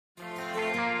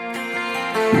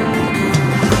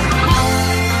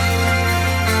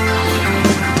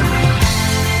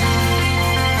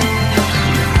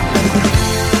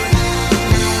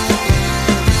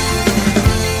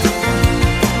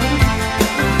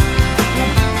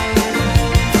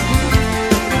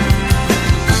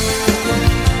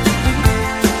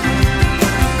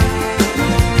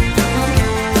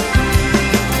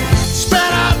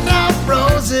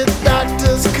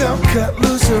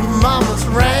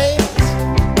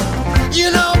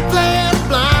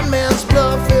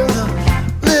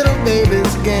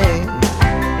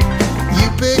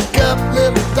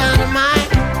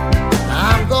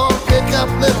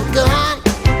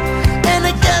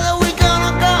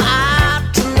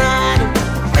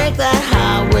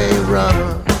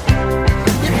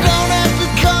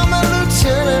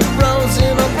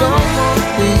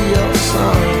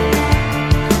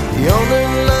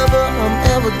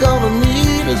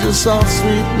the soft,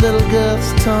 sweet little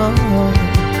girl's tongue.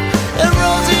 And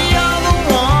Rosie, you're the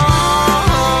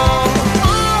one.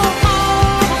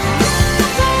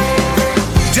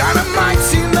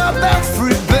 Dynamite's in the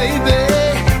belfry, baby,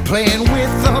 playing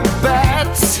with the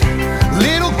bats.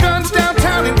 Little guns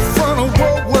downtown in front of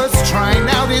Woolworths, trying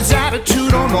out his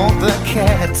attitude on all the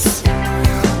cats.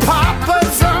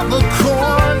 Papa's on the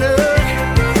corner,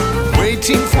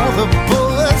 waiting for the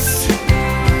bus.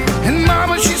 And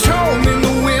Mama, she's home in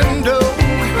the window,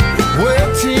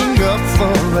 waiting up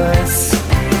for us.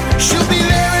 She'll be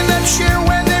there in that chair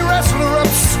when they wrestle her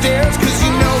upstairs, 'cause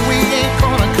you know we ain't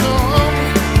gonna come.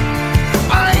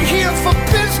 I ain't here for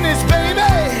business, baby,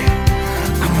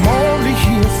 I'm only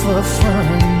here for fun.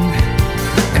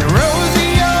 And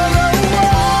Rosie, you're the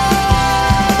one.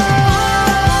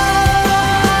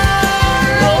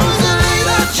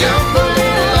 Rosalita, jump a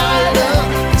little lighter.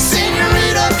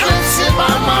 Senorita, come sit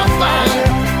by my fire.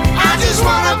 I just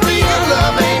wanna be your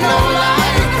love, ain't no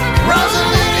lie.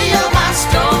 Rosalita, you're my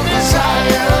strong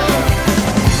desire.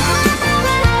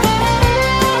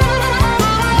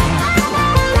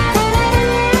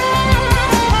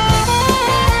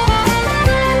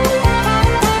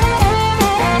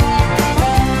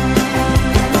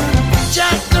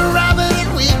 Jack the Rabbit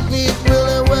and Weak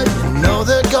Willie, well, you know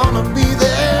they're gonna be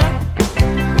there.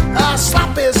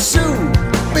 Sloppy Sue,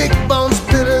 Big Bones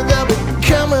Bitter, they'll be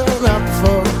coming up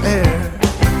for air.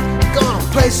 Gonna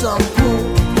play some pool,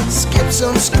 skip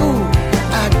some school,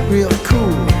 act real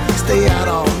cool, stay out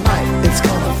all night, it's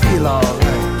gonna feel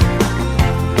alright.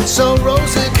 So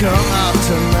Rosie, come out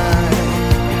tonight,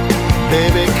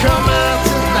 baby, come out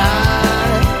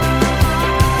tonight.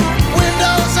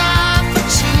 Windows out for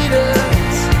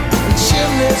cheaters and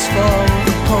chimneys for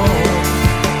the poor.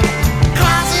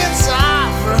 Closets are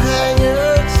for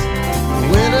hangers,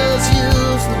 winners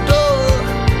use the door.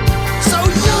 So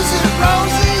use it,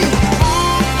 Rosie,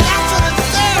 that's what it's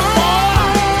there for.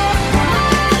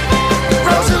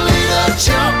 Rosalita,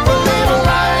 jump a little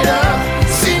lighter.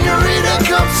 Senorita,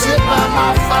 come sit by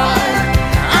my fire.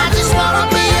 I just wanna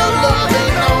be your love,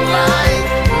 ain't no lie.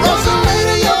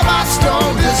 Rosalita, you're my strong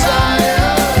desire.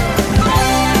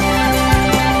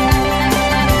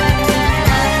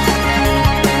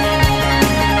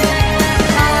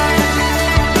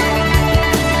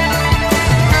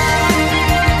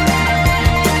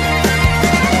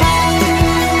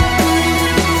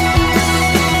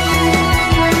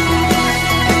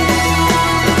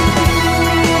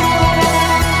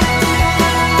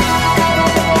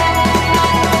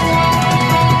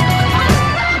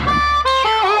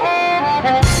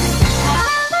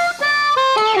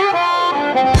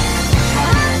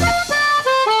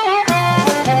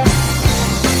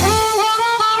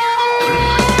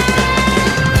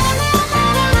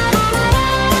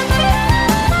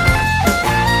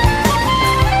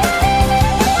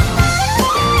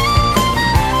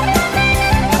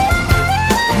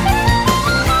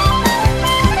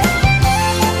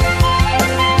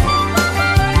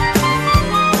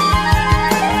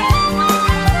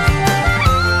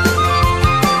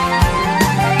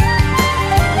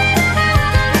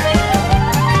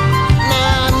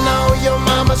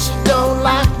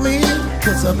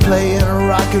 I play in a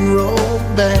rock and roll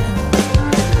band.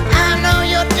 I know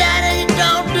your daddy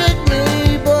don't dig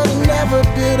me, but he never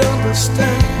did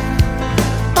understand.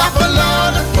 Papa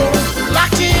Lord, the fool,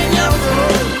 locked in your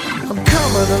room. I'm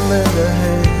coming to lend a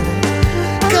hand,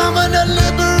 coming to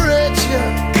liberate you,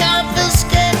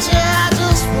 confiscate you. I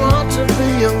just want to be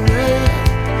your man.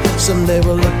 Someday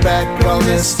we'll look back on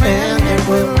this and it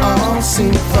will all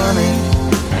seem funny.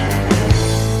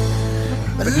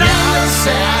 But now it's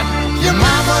sad. Your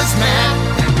mama's mad.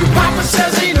 Your papa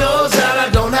says he knows that I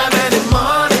don't have any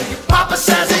money. Papa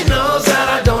says he knows that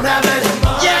I don't have any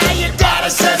money. Yeah, your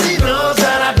daddy says he knows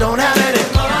that I don't have any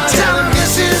money. Tell him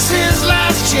this is his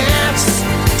last chance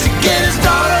to get his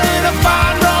daughter in a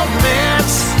fine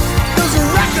romance. There's a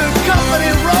record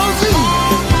company, Rosie,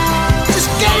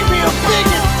 just gave me a big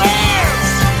advance.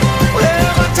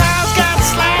 Well, my tires got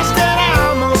slashed and I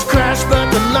almost crashed, but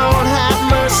the Lord have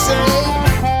mercy.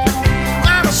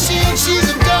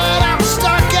 She's a dud, I'm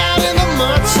stuck out in the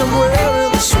mud somewhere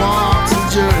in the swamps of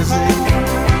Jersey.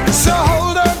 So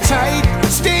hold on tight,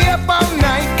 stay up all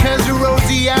night, 'cause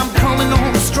Rosie, I'm coming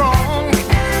home strong.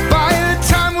 By the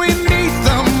time we meet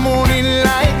the morning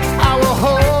light, I will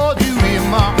hold you in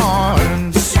my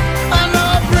arms. I know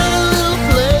a pretty little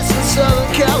place in Southern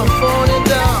California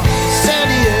down San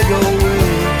Diego way.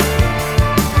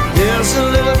 There's a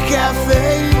little cafe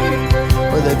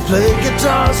where they play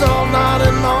guitars all night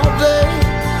and all day.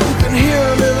 You can hear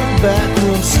them in the back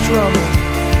room strumming.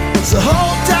 So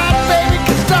hold tight, baby,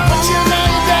 'cause don't you know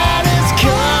your daddy's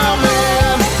coming.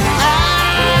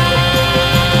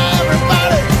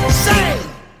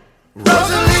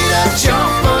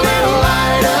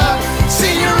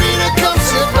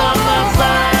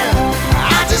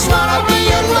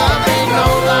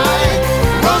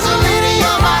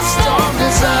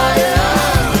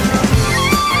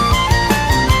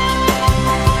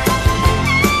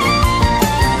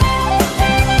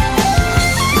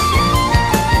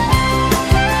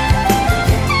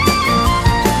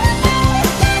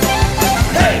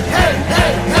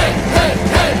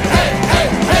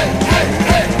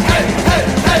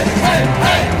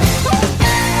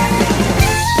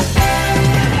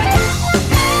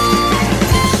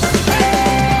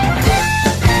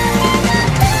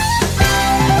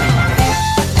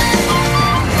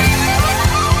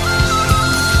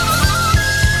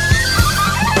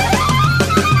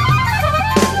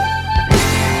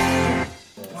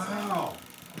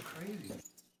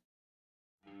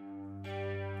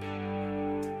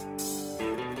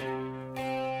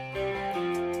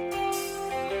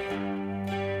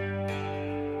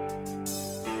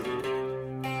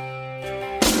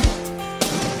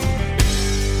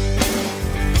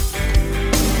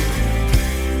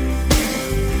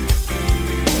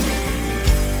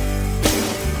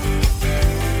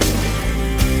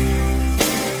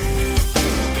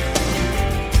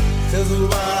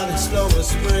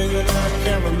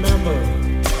 can't remember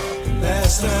the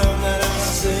last time that I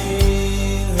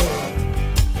seen her.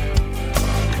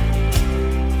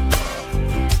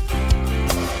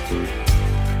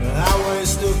 The highway's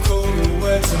still cold and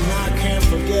wet, and I can't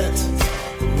forget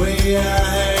the way I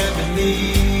had to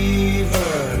leave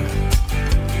her.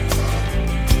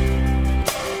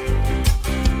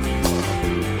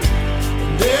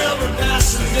 And every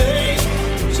night and day,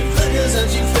 she flickers and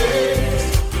she fades.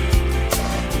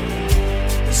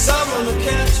 There's someone to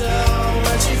catch her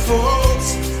when she falls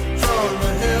from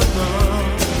the heaven.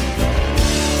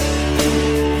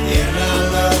 And I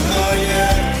love her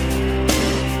yet.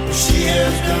 She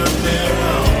has done me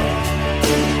wrong,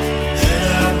 and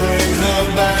I bring her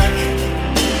back.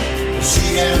 She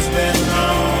has been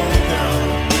long gone,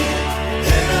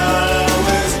 and I'll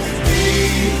always be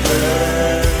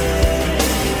her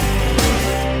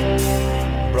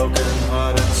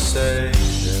broken-hearted savior.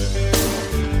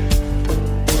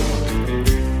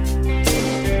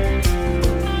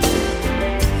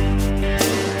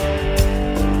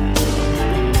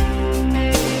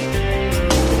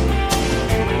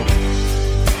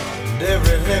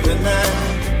 Every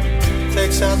night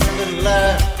takes out the little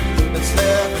light that's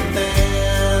left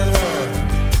within her.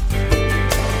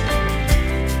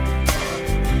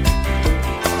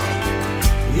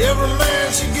 Every man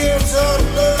she gives her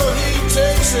love, he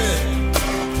takes it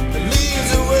and leaves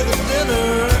it with a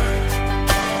dinner.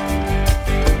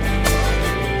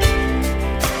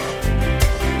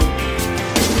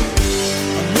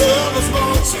 Love was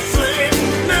once a flame,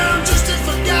 now I'm just a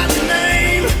forgotten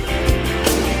name.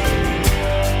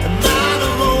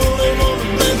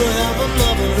 Have a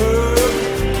loving her,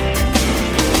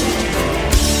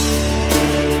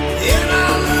 and I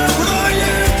love her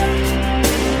yet.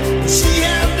 She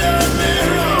has done me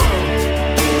wrong,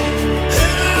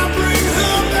 and I bring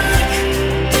her back.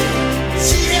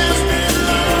 She has been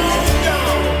long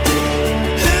gone,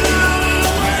 and I'll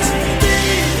always be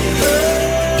her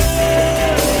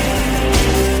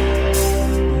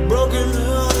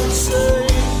broken-hearted savior.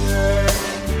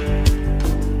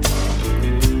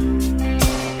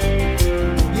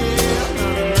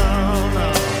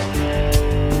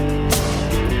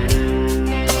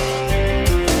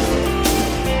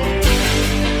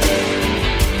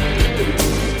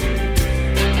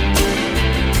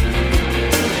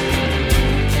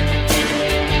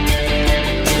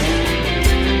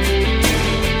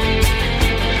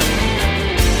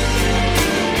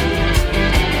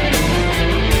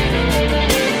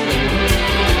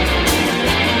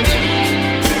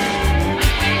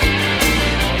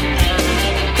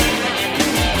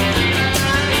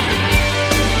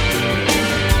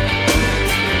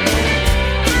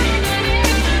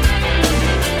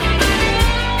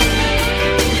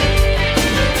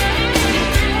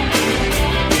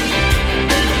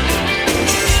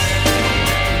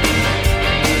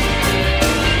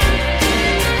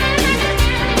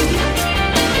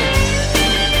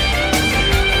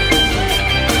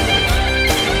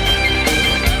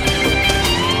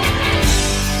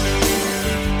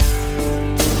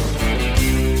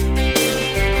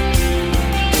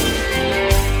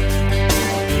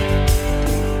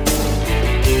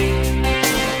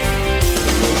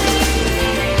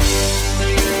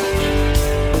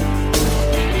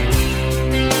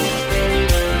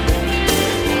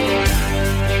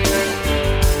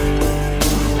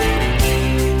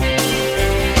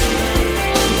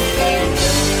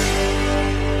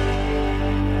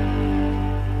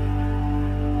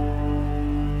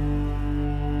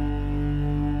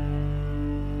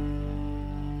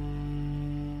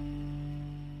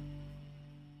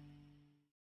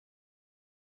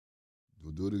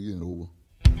 We'll do it again, over.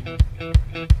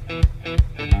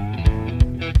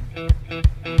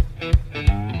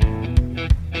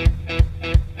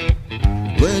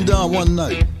 Laying down one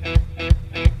night,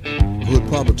 heard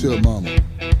Papa tell Mama.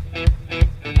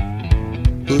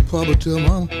 Heard Papa tell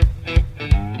Mama,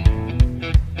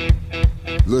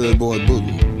 let that boy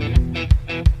boogie.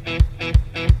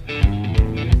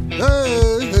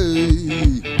 Hey, hey,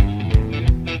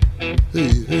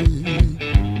 hey, hey.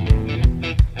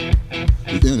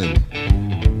 The enemy,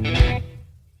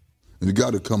 and it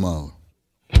got to come out.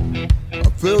 I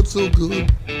felt so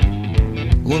good. I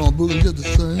went on boogie just the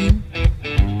same.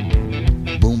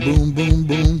 Boom, boom, boom,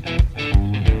 boom.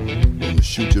 Gonna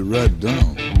shoot you right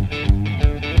down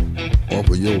off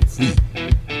of your feet.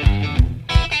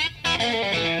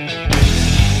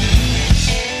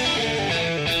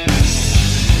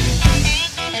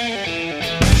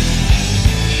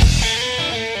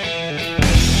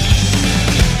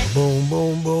 Boom,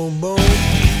 boom, boom, boom.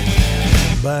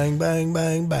 Bang, bang,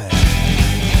 bang, bang.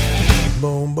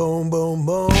 Boom, boom, boom,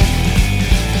 boom.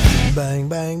 Bang,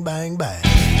 bang, bang, bang.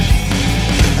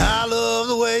 I love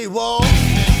the way you walk,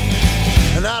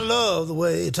 and I love the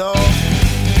way you talk.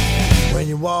 When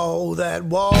you walk that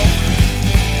walk,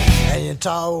 and you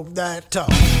talk that talk,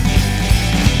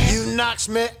 you knocks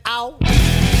me out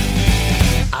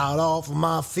off of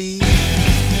my feet.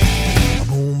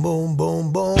 Boom, boom,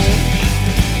 boom, boom.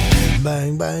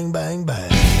 Bang, bang, bang,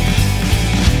 bang.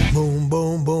 Boom,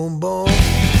 boom, boom, boom.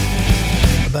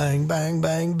 Bang, bang,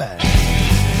 bang, bang.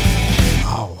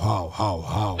 How, how, how,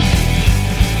 how.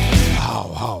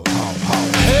 How, how, how,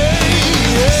 how. Hey,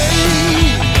 hey.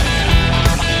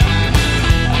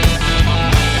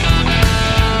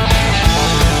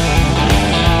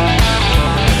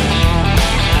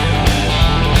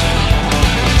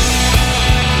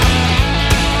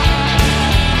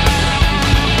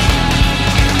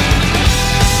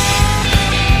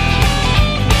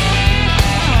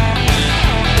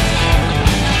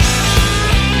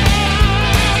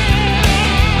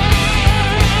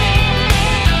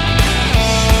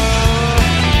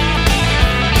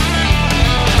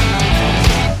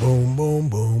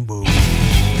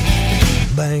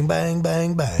 Bang, bang,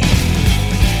 bang, bang.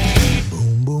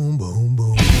 Boom, boom, boom,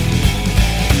 boom.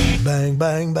 Bang,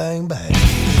 bang, bang, bang.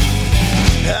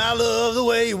 I love the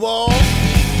way you walk.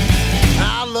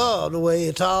 I love the way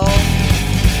you talk.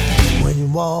 When you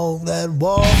walk that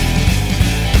walk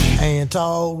and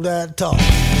talk that talk,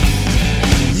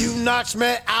 you knocks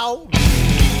me out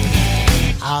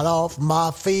off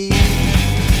my feet.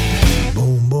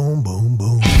 Boom, boom, boom,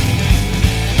 boom.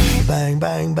 Bang,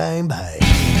 bang, bang, bang.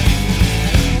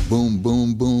 Boom,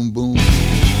 boom, boom, boom.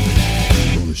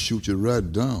 Gonna shoot you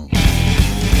right down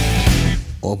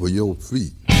off of your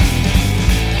feet.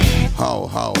 How,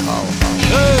 how, how, how.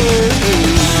 Hey,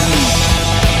 hey.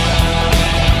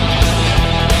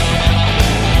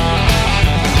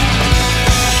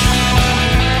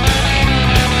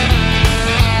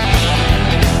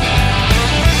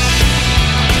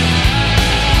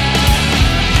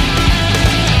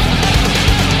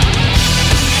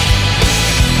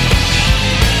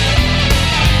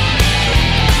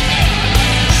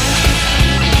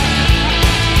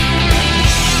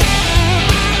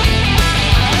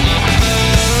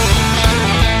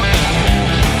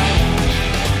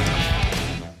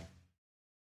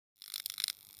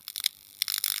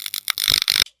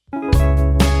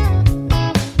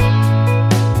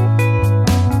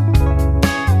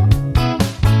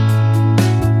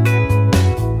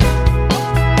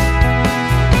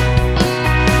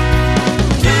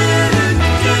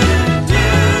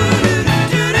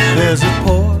 There's a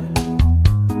port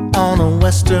on a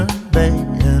western bay,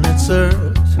 and it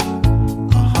serves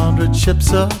 100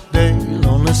 ships a day.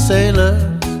 Lonely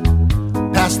sailors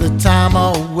pass the time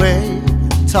away,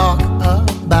 talk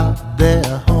about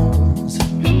their homes.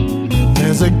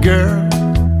 There's a girl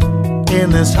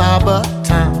in this harbor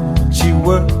town. She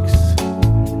works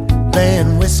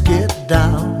laying whiskey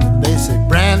down. They say,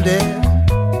 "Brandy,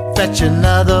 fetch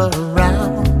another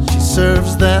round." She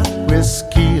serves them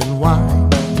whiskey and wine.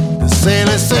 The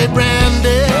sailors say,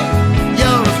 "Brandy,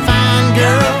 you're a fine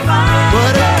girl.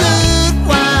 What a good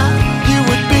wife you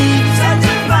would be.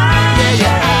 Yeah,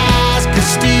 your eyes could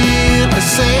steal a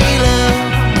sailor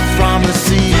from the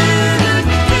sea."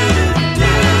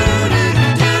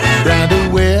 Brandy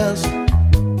wears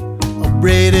a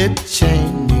braided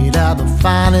chain made out of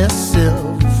finest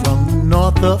silver from the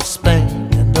north of Spain,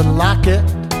 and a locket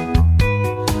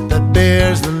that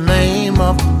bears the name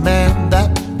of the man that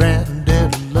Brandy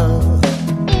loved.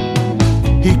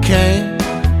 He came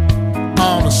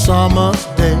on a summer's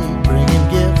day, bringing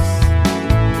gifts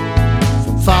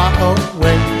from far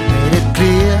away. Made it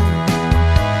clear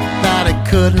that he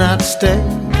could not stay.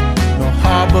 No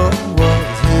harbor was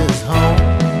his home.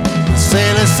 The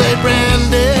sailors say,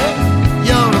 "Brandy,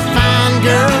 you're a fine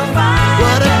girl.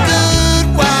 What a good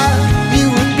wife you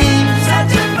would be.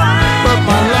 But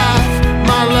my life,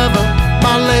 my lover,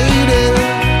 my lady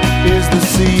is the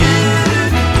sea."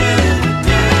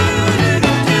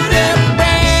 Yeah,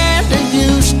 Brandy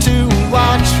used to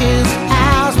watch his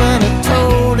eyes when he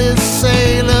told his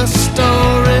sailor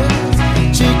stories.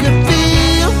 She could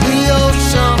feel the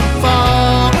ocean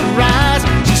fall and rise.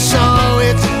 She saw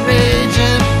its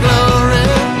raging glory.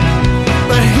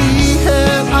 But he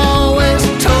had always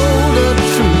told the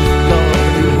truth,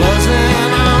 Lord, he was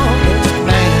an honest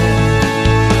man.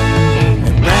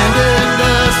 And Brandy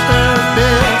does her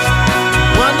best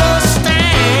to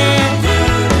understand.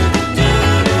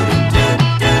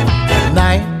 At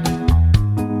night,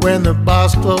 when the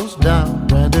bars close down,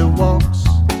 Brandy walks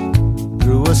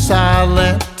through a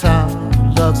silent town.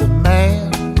 Loves a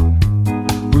man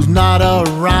who's not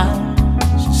around.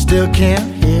 She still can't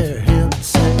hear him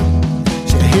say,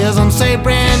 Hear them say,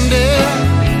 Brandy,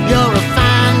 you're a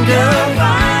fine girl.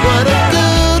 What a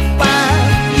good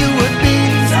wife you would be.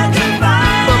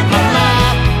 But my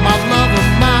life, my lover,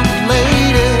 my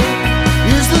lady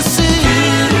is the sea.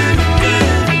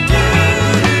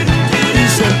 He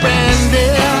said, Brandy,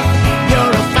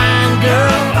 you're a fine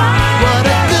girl. What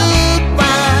a good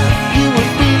wife you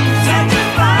would be.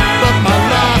 But my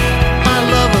life, my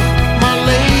lover, my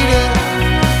lady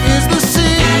is the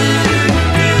sea.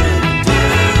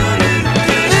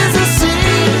 Is the sea.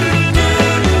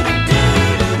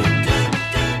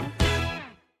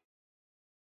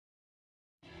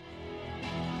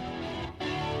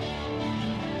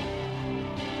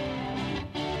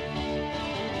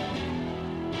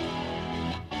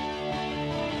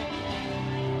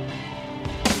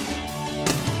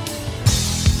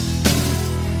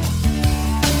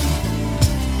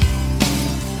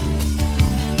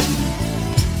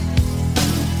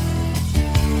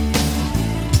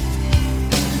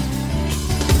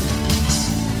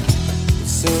 It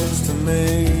seems to me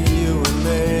you and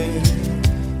me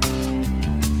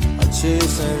are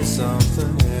chasing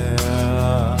something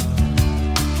here.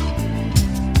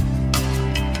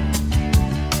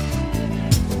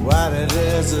 But what it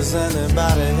is, does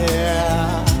anybody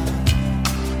here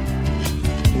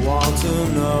want to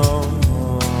know?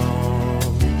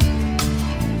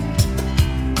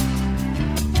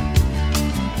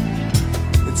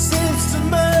 It seems to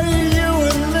me you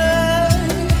and me,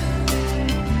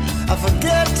 I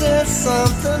forget there's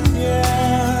something,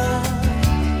 yeah.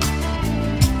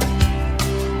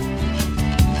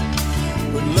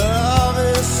 But love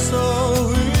is so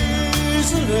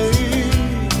easily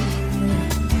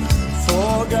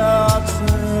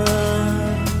forgotten.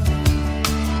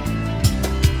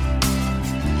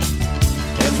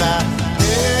 If I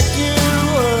pick you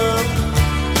up,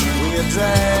 will you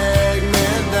drag me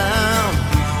down?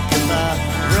 If I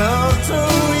run to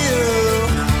you,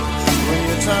 will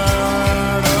you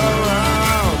turn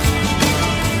around?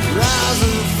 Rise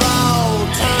and fall,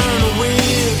 turn the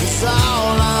wheel, 'cause all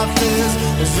life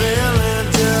is really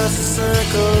just a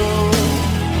circle.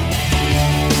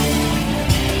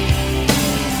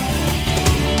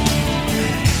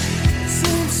 It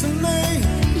seems to me,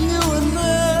 you and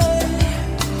me,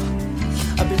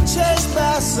 I've been chased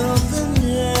by something,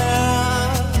 yeah.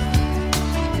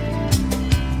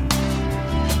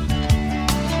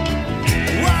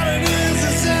 What it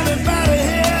is anybody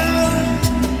here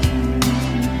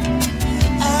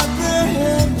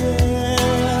apprehended?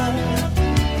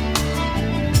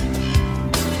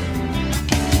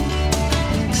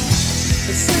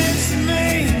 It seems to me,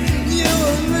 you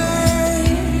and me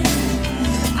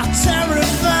are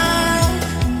terrified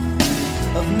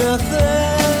of nothing.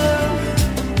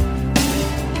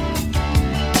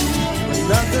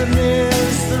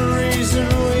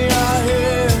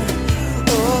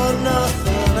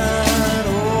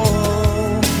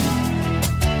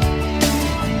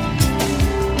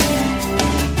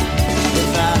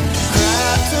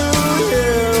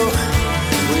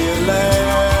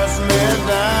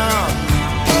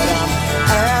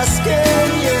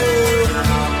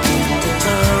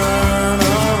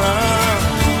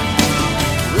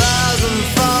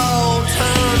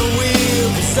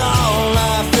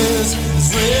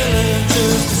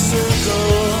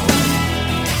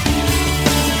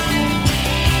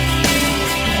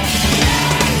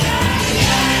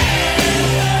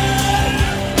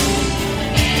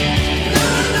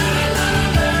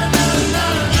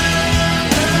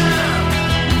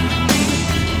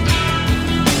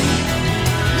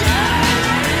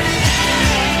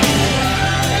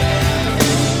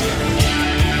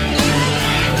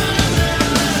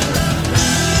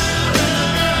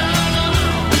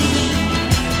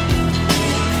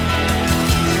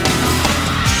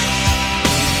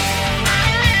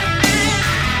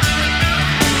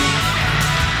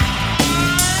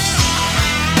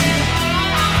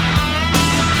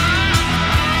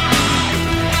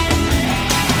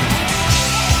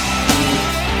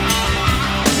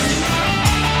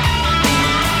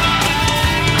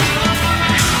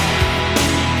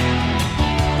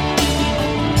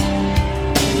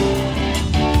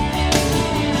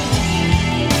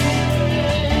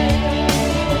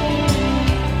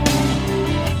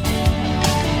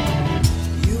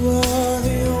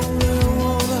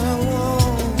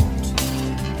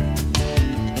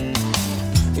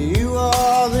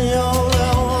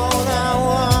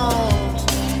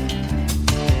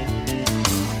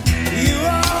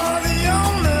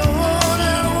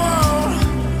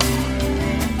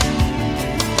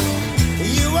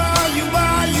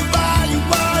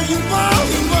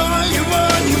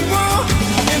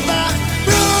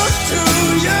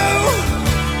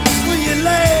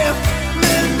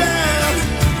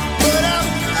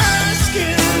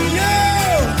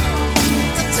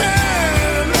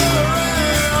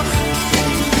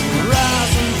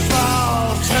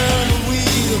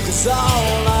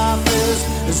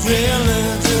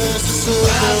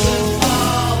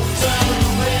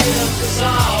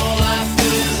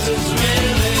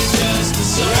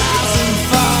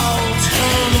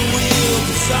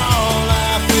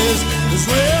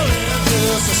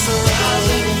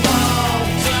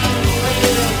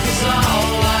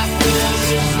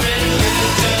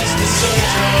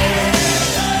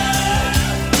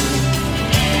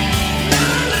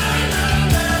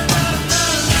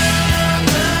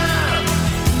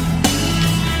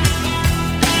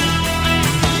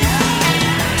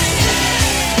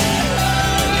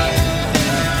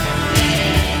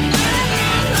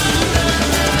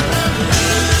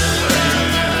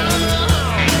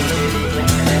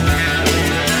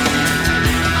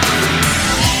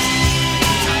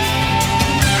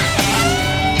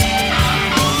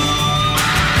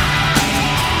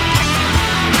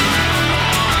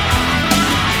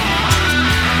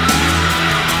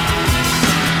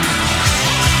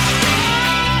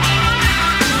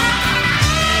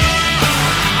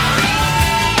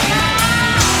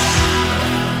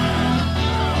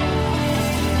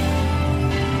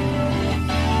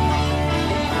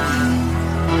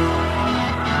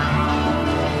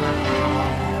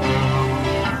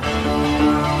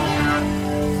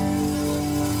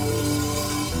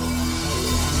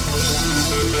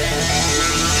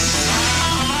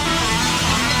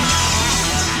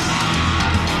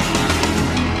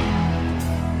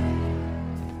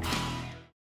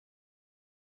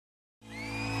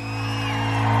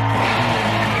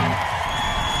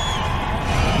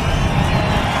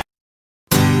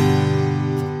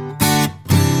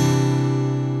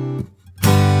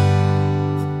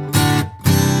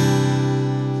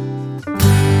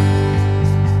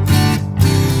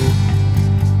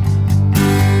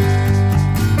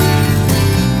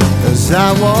 As I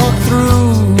walk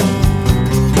through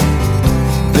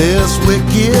this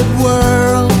wicked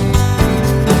world,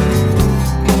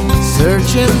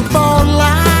 searching for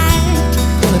light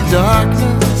in the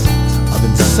darkness of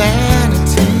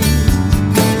insanity,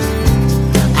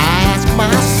 I ask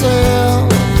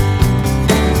myself,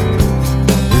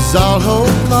 is all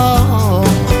hope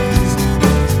lost?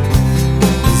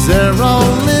 Is there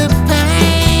only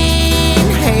pain,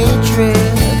 hatred,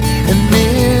 and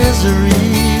misery?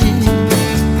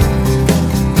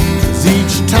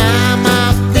 Each time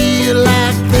I feel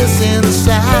like this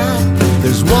inside,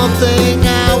 there's one thing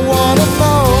I wanna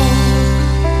know.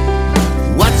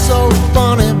 What's so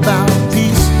funny about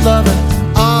peace, love, and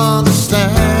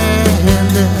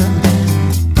understanding?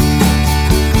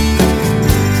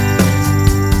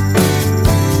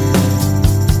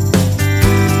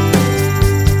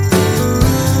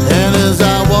 And as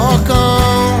I walk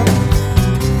on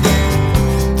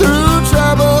through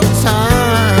troubled times,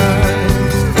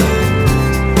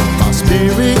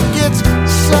 spirit gets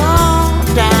so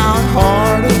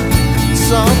downhearted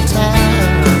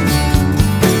sometimes.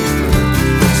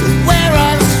 So where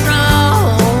are the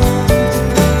strong?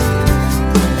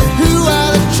 And who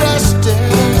are the trusted?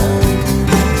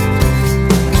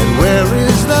 And where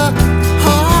is the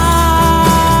harmony,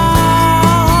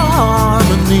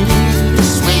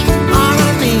 sweet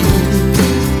harmony?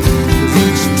 'Cause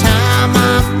each time I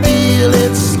feel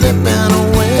it slipping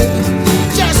away,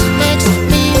 just makes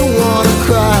me wanna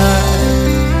cry.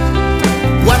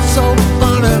 What's so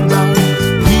fun about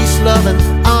peace, love, and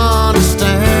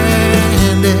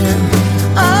understanding?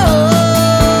 Oh,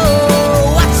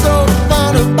 what's so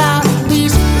fun about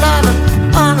peace, love, and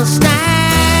understanding?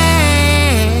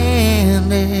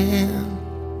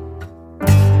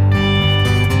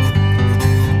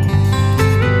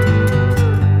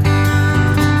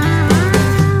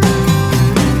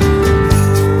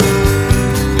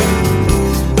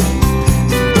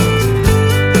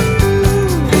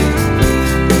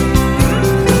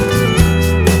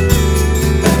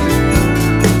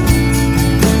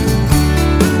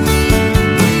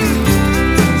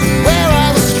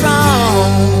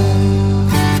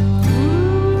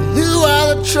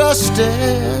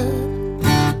 Trusted.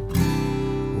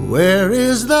 Where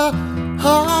is the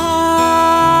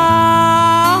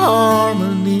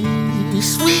harmony,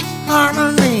 sweet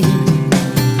harmony?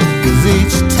 'Cause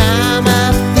each time I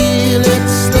feel it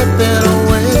slipping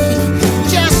away,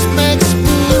 just makes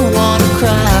me wanna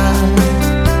cry.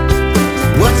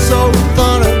 What's so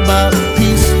fun about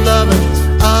peace, love, and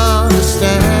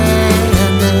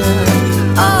understanding?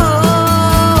 Oh,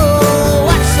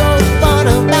 what's so fun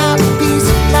about peace,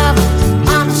 love,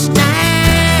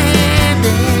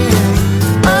 understanding?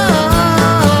 Oh,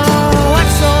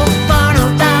 what's so fun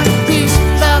about peace,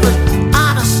 love, and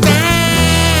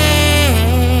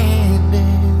understanding?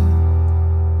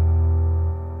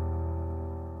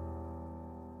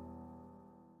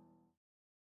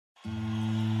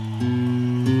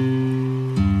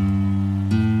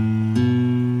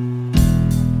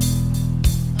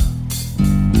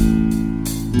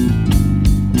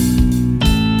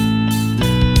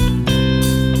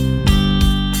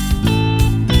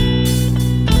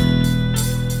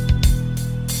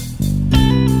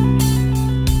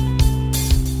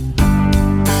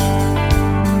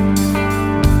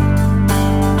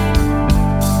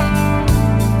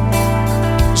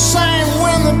 Same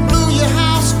wind that blew your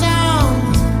house down,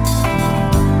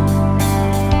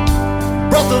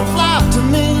 breath of life to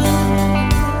me.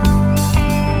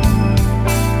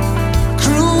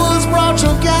 Cruise brought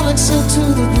your galaxy to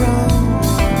the ground,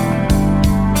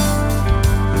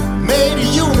 made a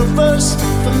universe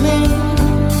for me.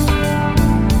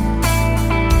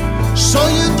 So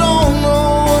you don't know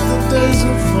what the days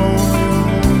are for.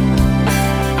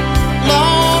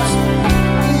 Lost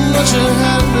what you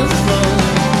had before.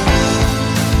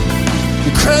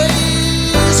 Your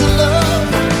crazy love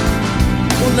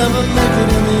will never make it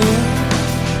in the end.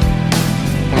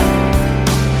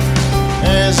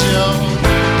 As your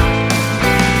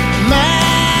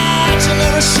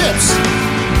imaginary ships,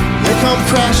 they come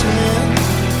crashing in,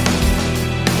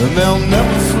 and they'll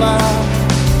never fly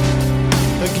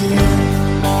again.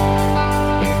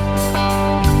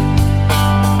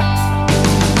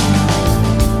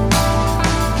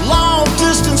 Long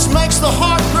distance makes the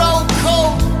heart grow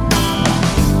cold,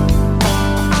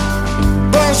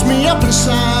 burns me up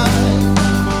inside.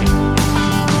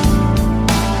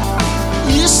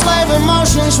 Your slave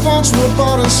emotions once were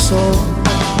bought and sold,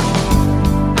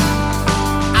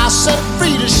 I set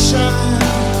free to shine.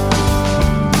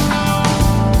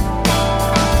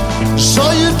 So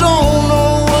you don't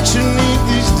know what you need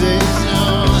these days.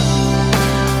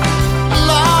 You're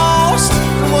lost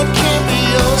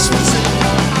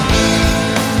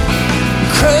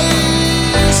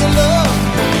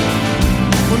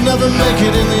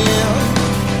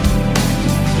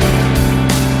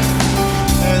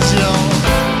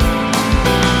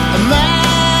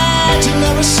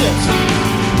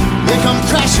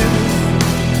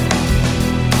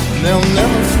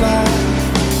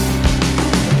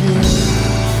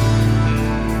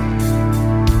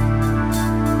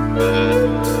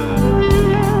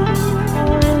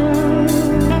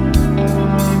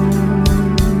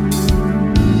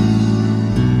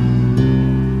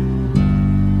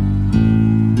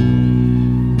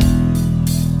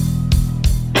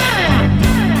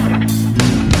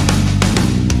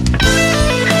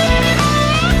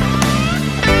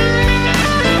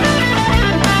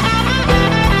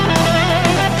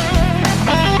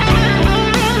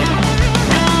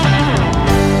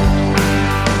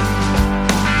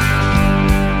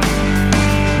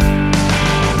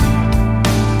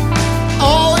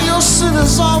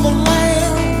on the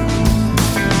land,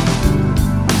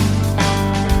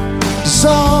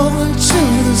 dissolve into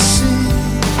the sea.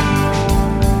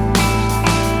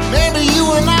 Maybe you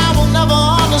and I will never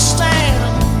understand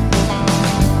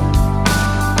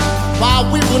why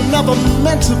we were never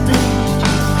meant to be.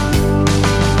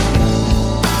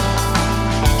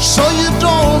 So you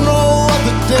don't know what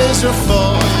the days are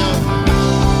for you,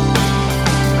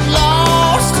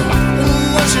 lost in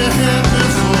what you had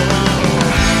before you.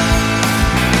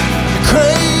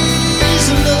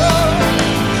 Crazy love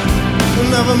will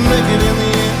never make it in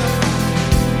the end.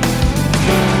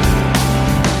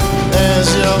 As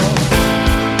your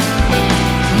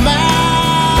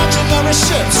imaginary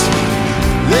ships,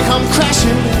 they come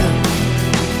crashing in,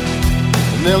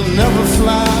 and they'll never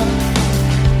fly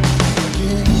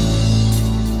again.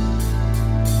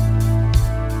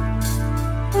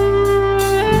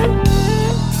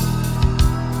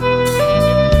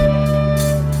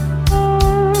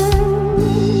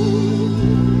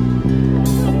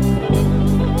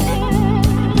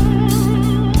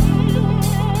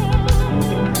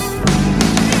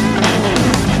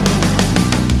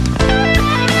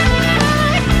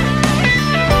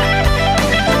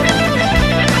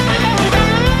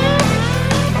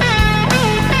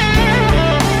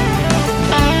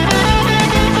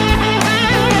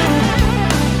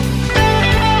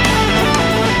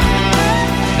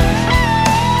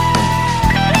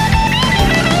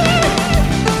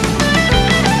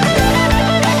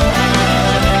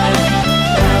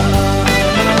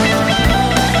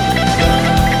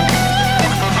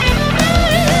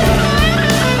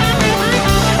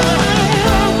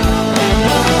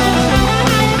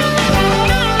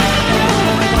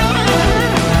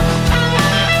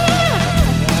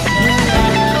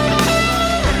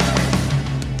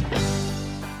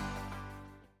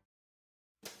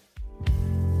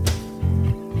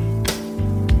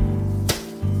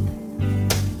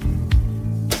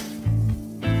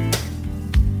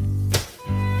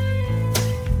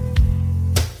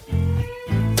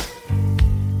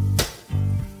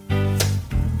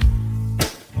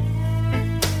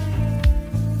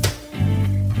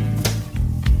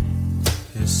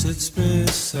 Sits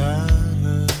beside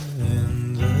her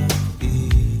in the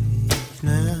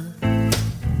evening.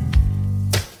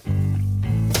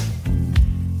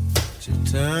 She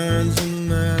turns a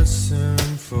mess in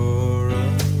for a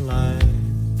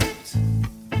light.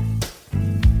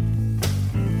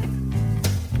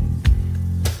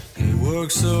 He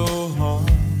works so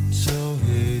hard so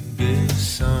he'd be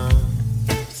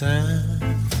something.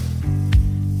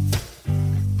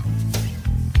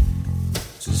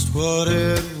 Just what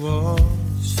it was,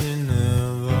 she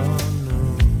never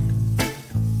knew.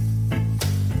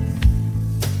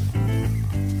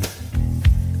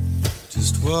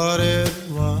 Just what it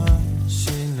was,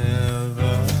 she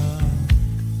never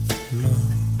knew.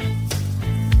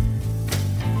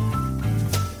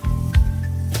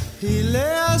 He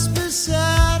lays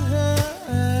beside her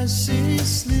as she's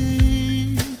sleeping.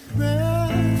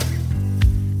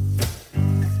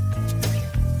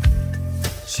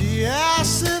 She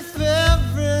asks if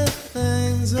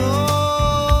everything's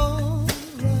alright.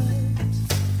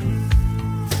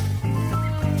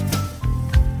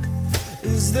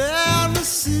 Is there a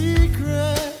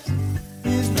secret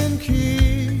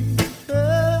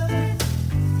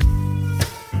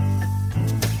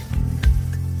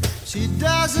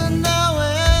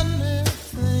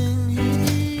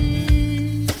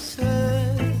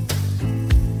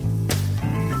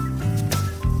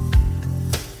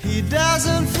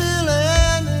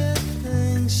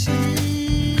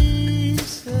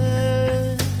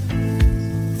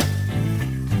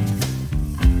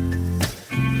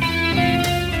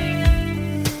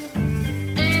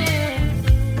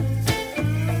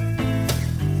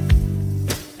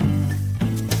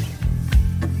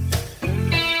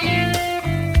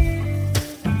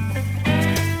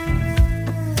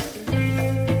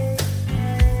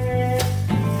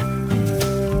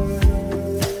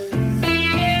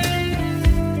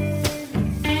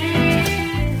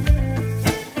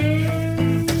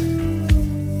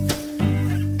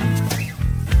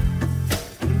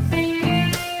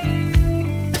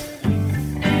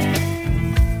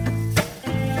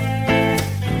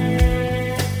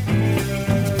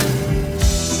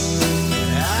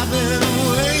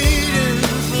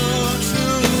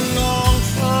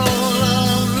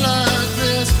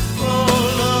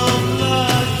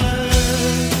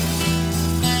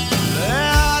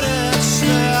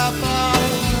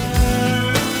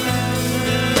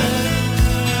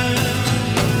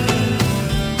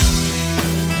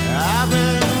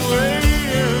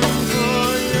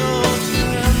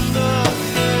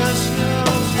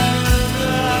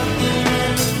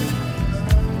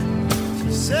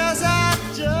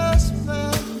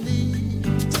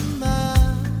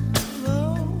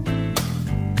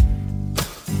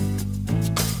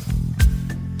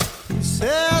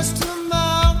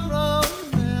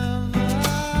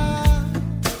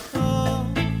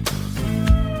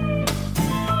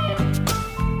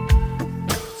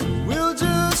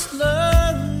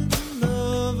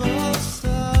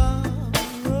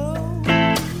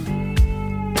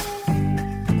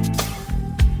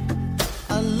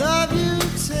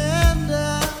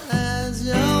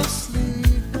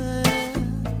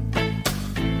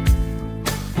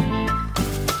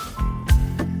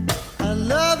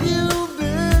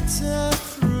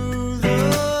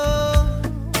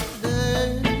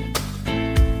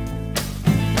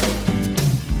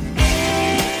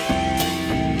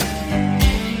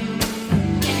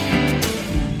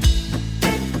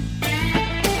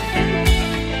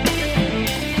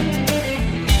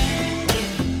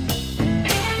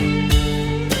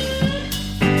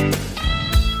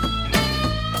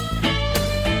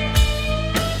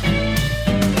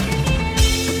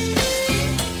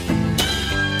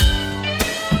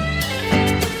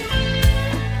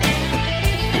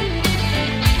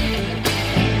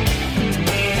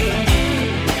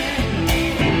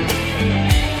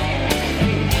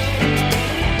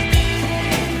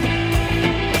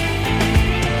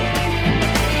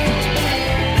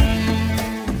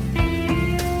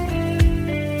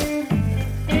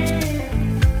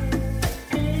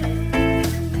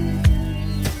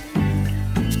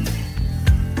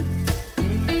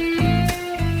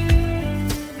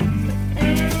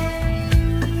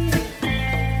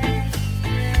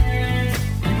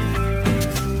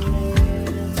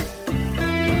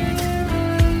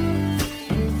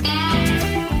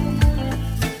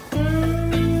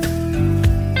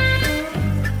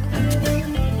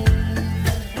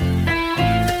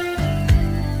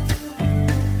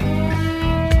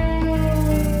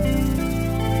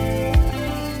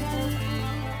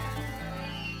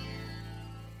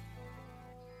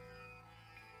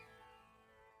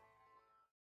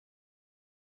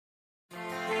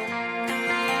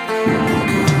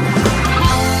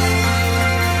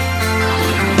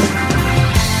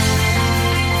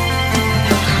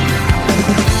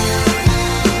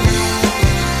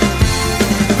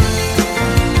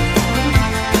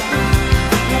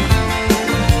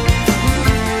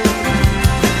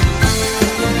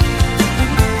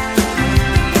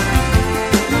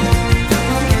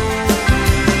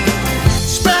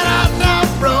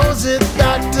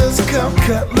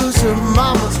cut loose her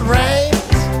mama's reins.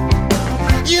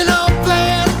 You know,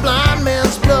 playing blind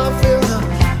man's bluff is a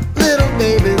little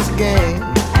baby's game.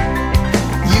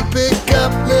 You pick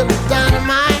up little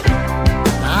dynamite,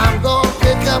 I'm gonna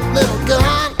pick up little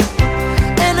gun,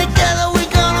 and together we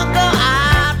gonna go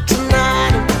out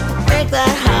tonight and make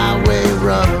that highway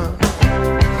run.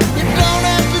 You don't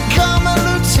have to become a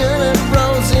Lieutenant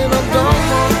Rosie, I don't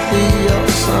wanna be your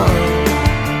son.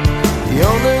 The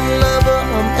only lover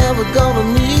I'm ever gonna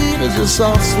need is your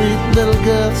soft, sweet little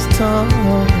girl's tongue.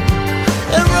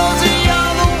 And Rosie,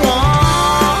 you're the one.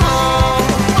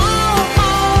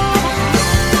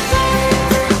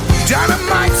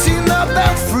 Dynamite's in the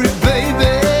belfry,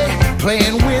 baby,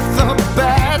 playing with the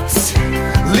bats.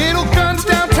 Little guns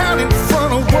downtown in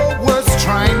front of Woolworths,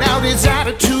 trying out his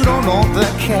attitude on all the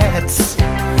cats.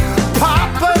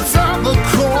 Papa's on the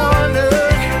corner,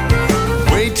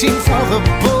 waiting for the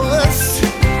bus,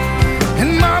 and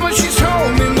Mama, she's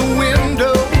home in the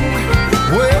window,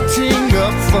 waiting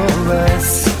up for us.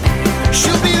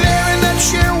 She'll be there in that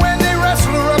chair when they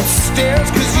wrestle her upstairs,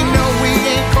 'cause you know we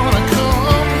ain't gonna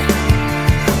come.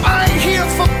 I ain't here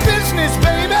for business,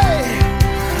 baby,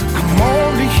 I'm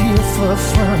only here for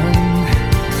fun.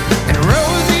 And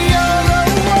Rosie, you're the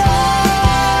one.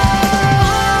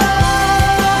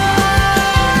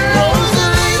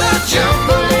 Rosalita, jump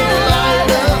a little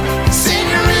lighter.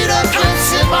 Senorita, come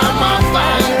sit by my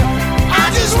fire. I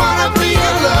just wanna be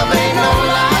your love, ain't no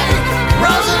lie.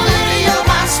 Rosalita, you're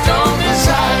my strong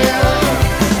desire.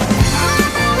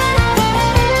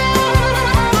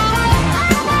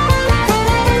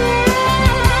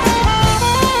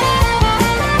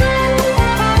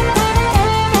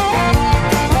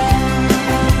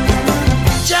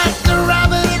 Jack the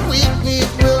Rabbit and Weak Meat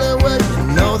Willie, well, you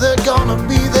know they're gonna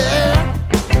be there.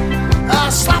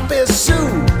 Sloppy Sue,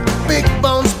 Big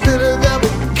Bones Billy, they'll be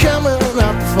coming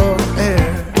up for air.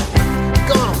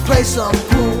 Gonna play some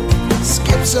pool,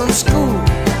 skip some school,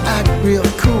 act real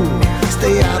cool,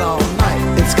 stay out all night,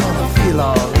 it's gonna feel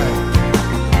alright.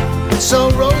 So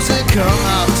Rosie, come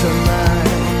out tonight,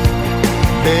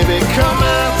 baby, come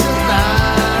out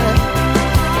tonight.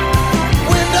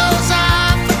 Windows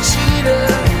out for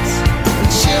cheaters, and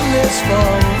chimneys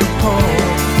for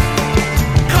home.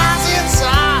 Closets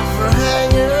are for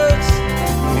hangers,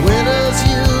 winners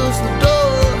use the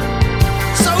door.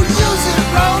 So use it,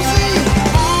 Rosie,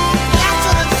 that's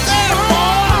what it's there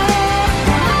for.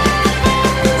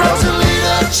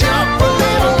 Rosalita, jump a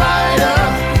little lighter.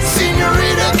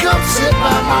 Senorita, come sit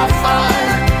by my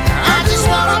fire. I just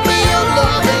wanna be your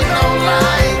love, ain't no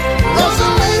lie.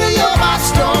 Rosalita, you're my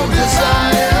strong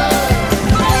desire.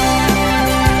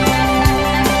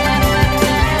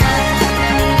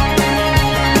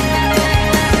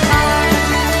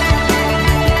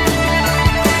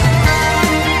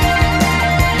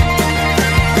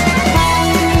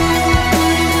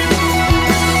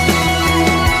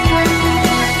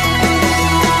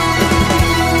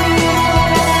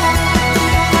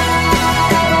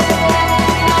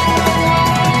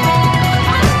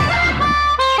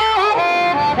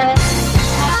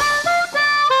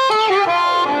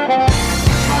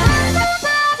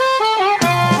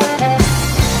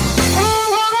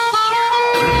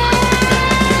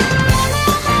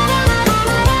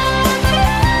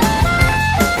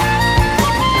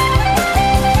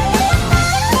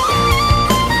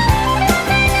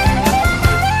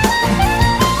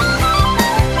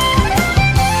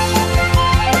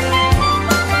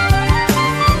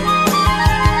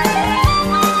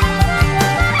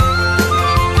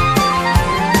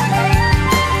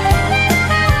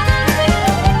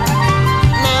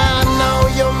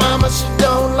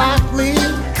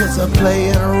 I play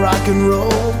in a rock and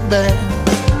roll band.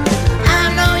 I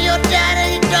know your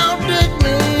daddy don't dig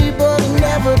me, but he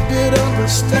never did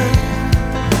understand.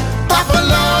 Papa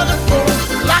Lord,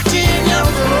 locked in your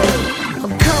room,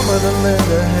 I'm coming to lend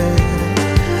a hand,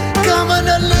 coming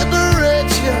to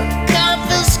liberate you,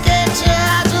 confiscate you.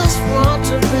 I just want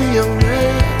to be your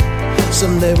man.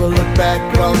 Someday we'll look back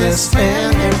on this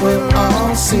and it will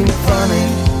all seem funny,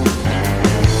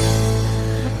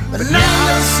 but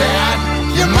now it's sad.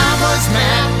 Your mama's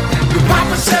mad. Your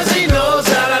papa says he knows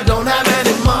that I don't have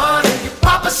any money. Your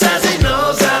papa says he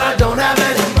knows that I don't have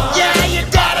any money. Yeah, your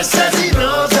daddy says he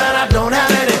knows that I don't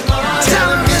have any money. Tell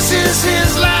him this is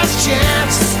his last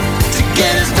chance to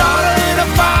get his daughter in a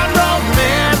fine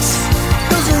romance.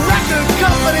 There's a record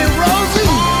company, Rosie,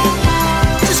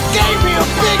 just gave me a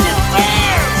big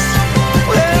advance.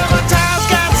 Well, my tires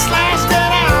got slashed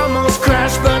and I almost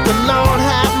crashed, but the Lord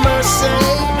have mercy.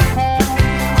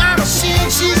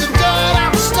 She's a dud,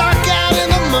 I'm stuck out in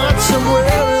the mud somewhere.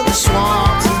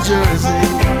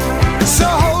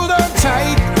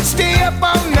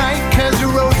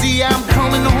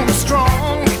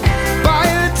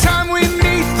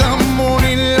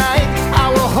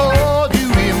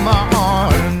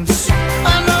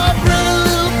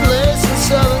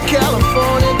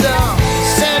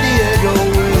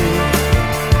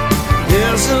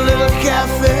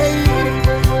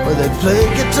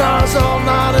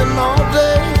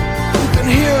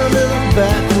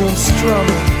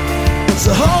 trouble.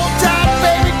 So hold tight.